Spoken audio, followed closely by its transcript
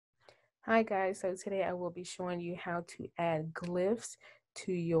Hi guys, so today I will be showing you how to add glyphs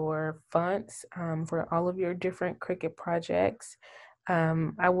to your fonts for all of your different Cricut projects.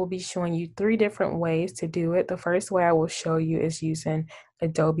 I will be showing you 3 different ways to do it. The first way I will show you is using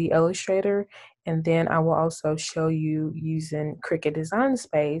Adobe Illustrator, and then I will also show you using Cricut Design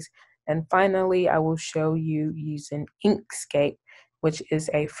Space, and finally I will show you using Inkscape, which is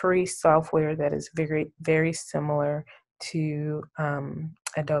a free software that is very similar to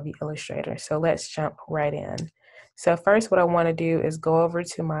Adobe Illustrator. So let's jump right in. So first what I want to do is go over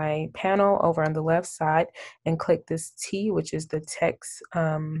to my panel over on the left side and click this T, which is the text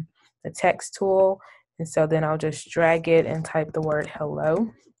tool. And so then I'll just drag it and type the word hello.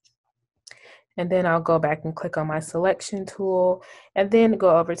 And then I'll go back and click on my selection tool and then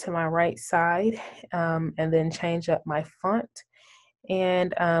go over to my right side and then change up my font.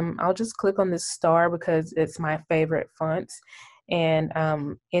 And I'll just click on this star because it's my favorite fonts. And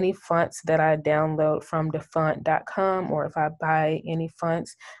any fonts that I download from defont.com, or if I buy any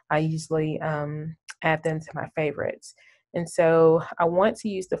fonts, I usually add them to my favorites. And so I want to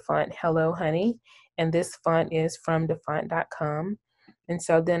use the font Hello Honey, and this font is from defont.com. And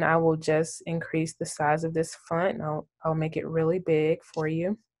so then I will just increase the size of this font, and I'll make it really big for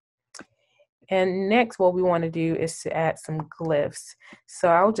you. And next, what we want to do is to add some glyphs. So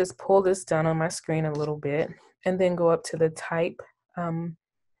I'll just pull this down on my screen a little bit and then go up to the type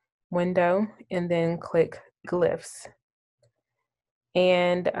window and then click glyphs.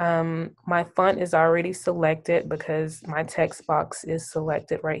 And my font is already selected because my text box is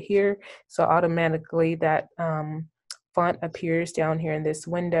selected right here. So automatically that font appears down here in this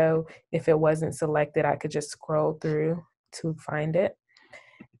window. If it wasn't selected, I could just scroll through to find it.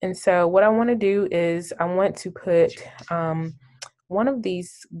 And so what I want to do is I want to put one of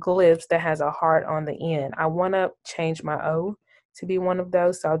these glyphs that has a heart on the end. I want to change my O to be one of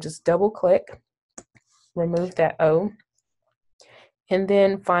those. So I'll just double click, remove that O, and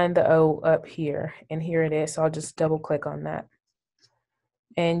then find the O up here. And here it is. So I'll just double click on that.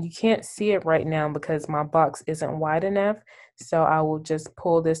 And you can't see it right now because my box isn't wide enough. So I will just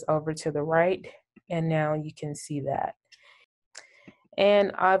pull this over to the right. And now you can see that.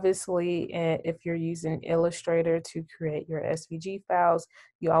 And obviously, if you're using Illustrator to create your SVG files,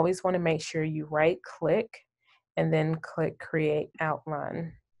 you always want to make sure you right click and then click Create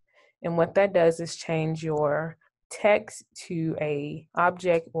Outline. And what that does is change your text to a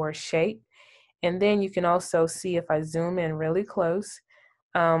object or shape. And then you can also see, if I zoom in really close,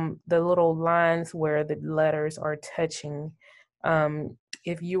 the little lines where the letters are touching.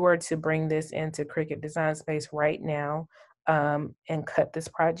 If you were to bring this into Cricut Design Space right now, and cut this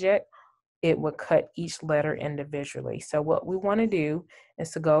project, it would cut each letter individually. So what we want to do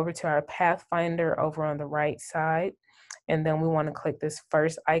is to go over to our Pathfinder over on the right side, and then we want to click this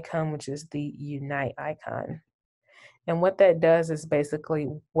first icon, which is the Unite icon. And what that does is basically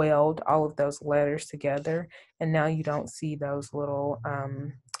weld all of those letters together, and now you don't see those little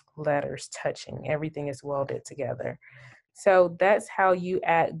letters touching. Everything is welded together. So that's how you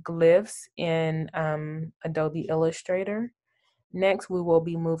add glyphs in Adobe Illustrator. Next, we will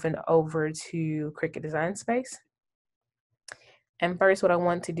be moving over to Cricut Design Space. And first, what I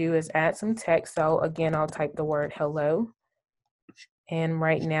want to do is add some text. So again, I'll type the word hello. And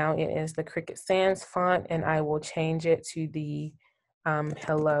right now it is the Cricut Sans font, and I will change it to the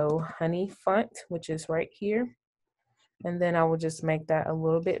Hello Honey font, which is right here. And then I will just make that a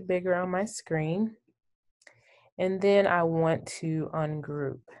little bit bigger on my screen. And then I want to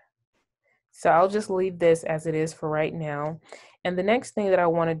ungroup. So I'll just leave this as it is for right now. And the next thing that I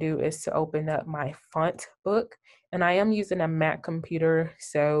want to do is to open up my font book. And I am using a Mac computer,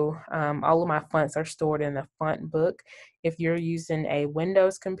 so all of my fonts are stored in the font book. If you're using a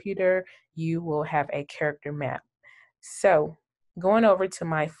Windows computer, you will have a character map. So going over to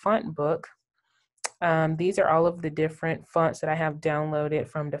my font book, these are all of the different fonts that I have downloaded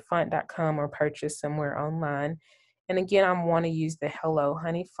from defont.com or purchased somewhere online. And again, I want to use the Hello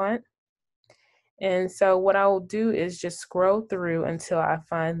Honey font. And so what I will do is just scroll through until I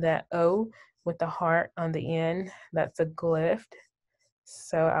find that O with the heart on the end. That's a glyph.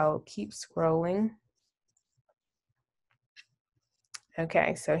 So I'll keep scrolling.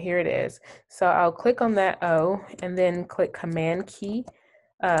 Okay, so here it is. So I'll click on that O and then click Command key,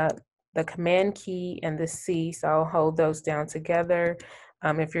 the Command key and the C. So I'll hold those down together.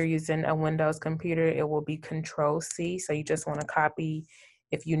 If you're using a Windows computer, it will be Control C. So you just want to copy.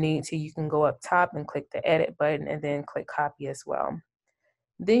 If you need to, you can go up top and click the edit button and then click copy as well.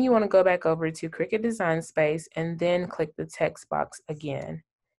 Then you want to go back over to Cricut Design Space and then click the text box again.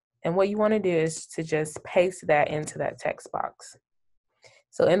 And what you want to do is to just paste that into that text box.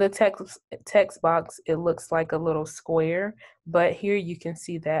 So in the text box, it looks like a little square, but here you can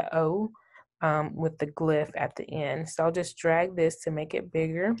see that O with the glyph at the end. So I'll just drag this to make it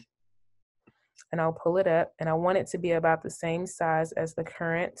bigger, and I'll pull it up, and I want it to be about the same size as the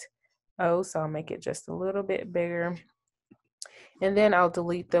current O, so I'll make it just a little bit bigger. And then I'll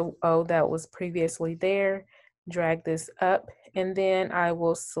delete the O that was previously there, drag this up, and then I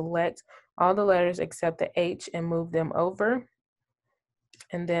will select all the letters except the H and move them over.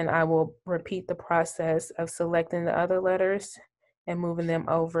 And then I will repeat the process of selecting the other letters and moving them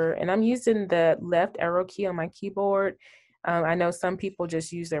over. And I'm using the left arrow key on my keyboard. I know some people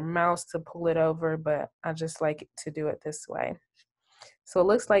just use their mouse to pull it over, but I just like to do it this way. So it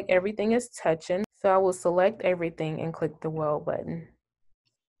looks like everything is touching. So I will select everything and click the weld button.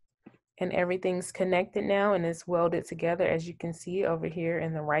 And everything's connected now and is welded together, as you can see over here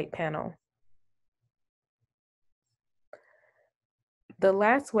in the right panel. The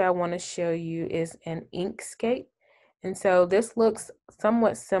last way I want to show you is an Inkscape. And so this looks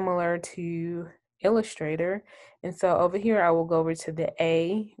somewhat similar to Illustrator. And so over here, I will go over to the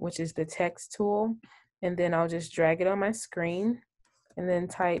A, which is the text tool. And then I'll just drag it on my screen and then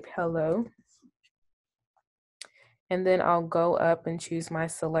type hello. And then I'll go up and choose my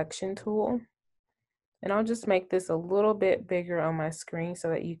selection tool. And I'll just make this a little bit bigger on my screen so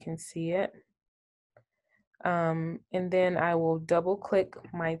that you can see it. And then I will double click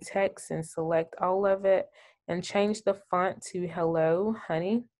my text and select all of it and change the font to Hello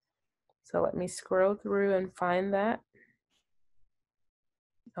Honey. So let me scroll through and find that.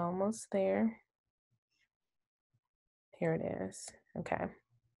 Almost there. Here it is. Okay.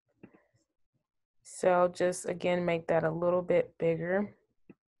 So I'll just again make that a little bit bigger.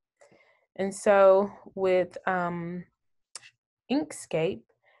 And so with Inkscape,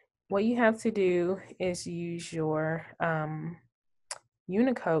 what you have to do is use your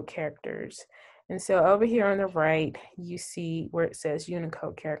Unicode characters. And so over here on the right, you see where it says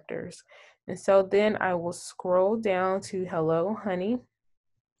Unicode characters. And so then I will scroll down to Hello Honey.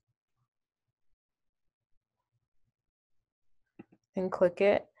 And click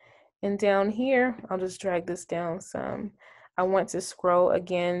it. And down here, I'll just drag this down some. I want to scroll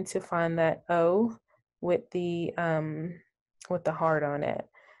again to find that O with the heart on it.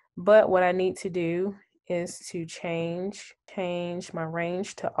 But what I need to do is to change my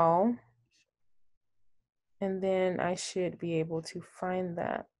range to all. And then I should be able to find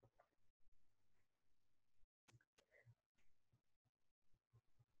that.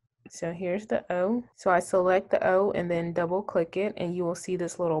 So here's the O. So I select the O and then double click it, and you will see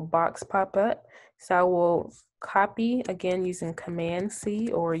this little box pop up. So I will copy again using Command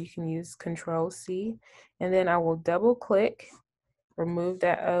C, or you can use Control C. And then I will double click, remove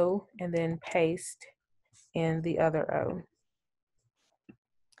that O, and then paste in the other O.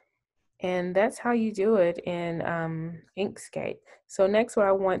 And that's how you do it in Inkscape. So next, what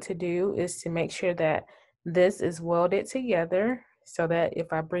I want to do is to make sure that this is welded together so that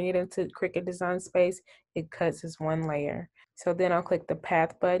if I bring it into Cricut Design Space, it cuts as one layer. So then I'll click the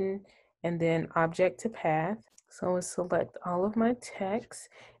Path button and then Object to Path. So I'll select all of my text.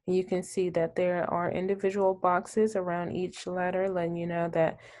 And you can see that there are individual boxes around each letter, letting you know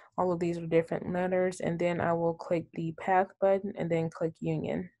that all of these are different letters. And then I will click the Path button and then click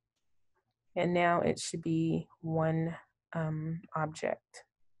Union. And now it should be one object.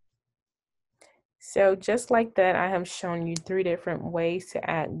 So just like that, I have shown you 3 different ways to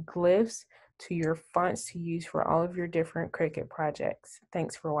add glyphs to your fonts to use for all of your different Cricut projects.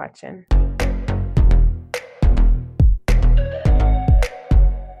 Thanks for watching.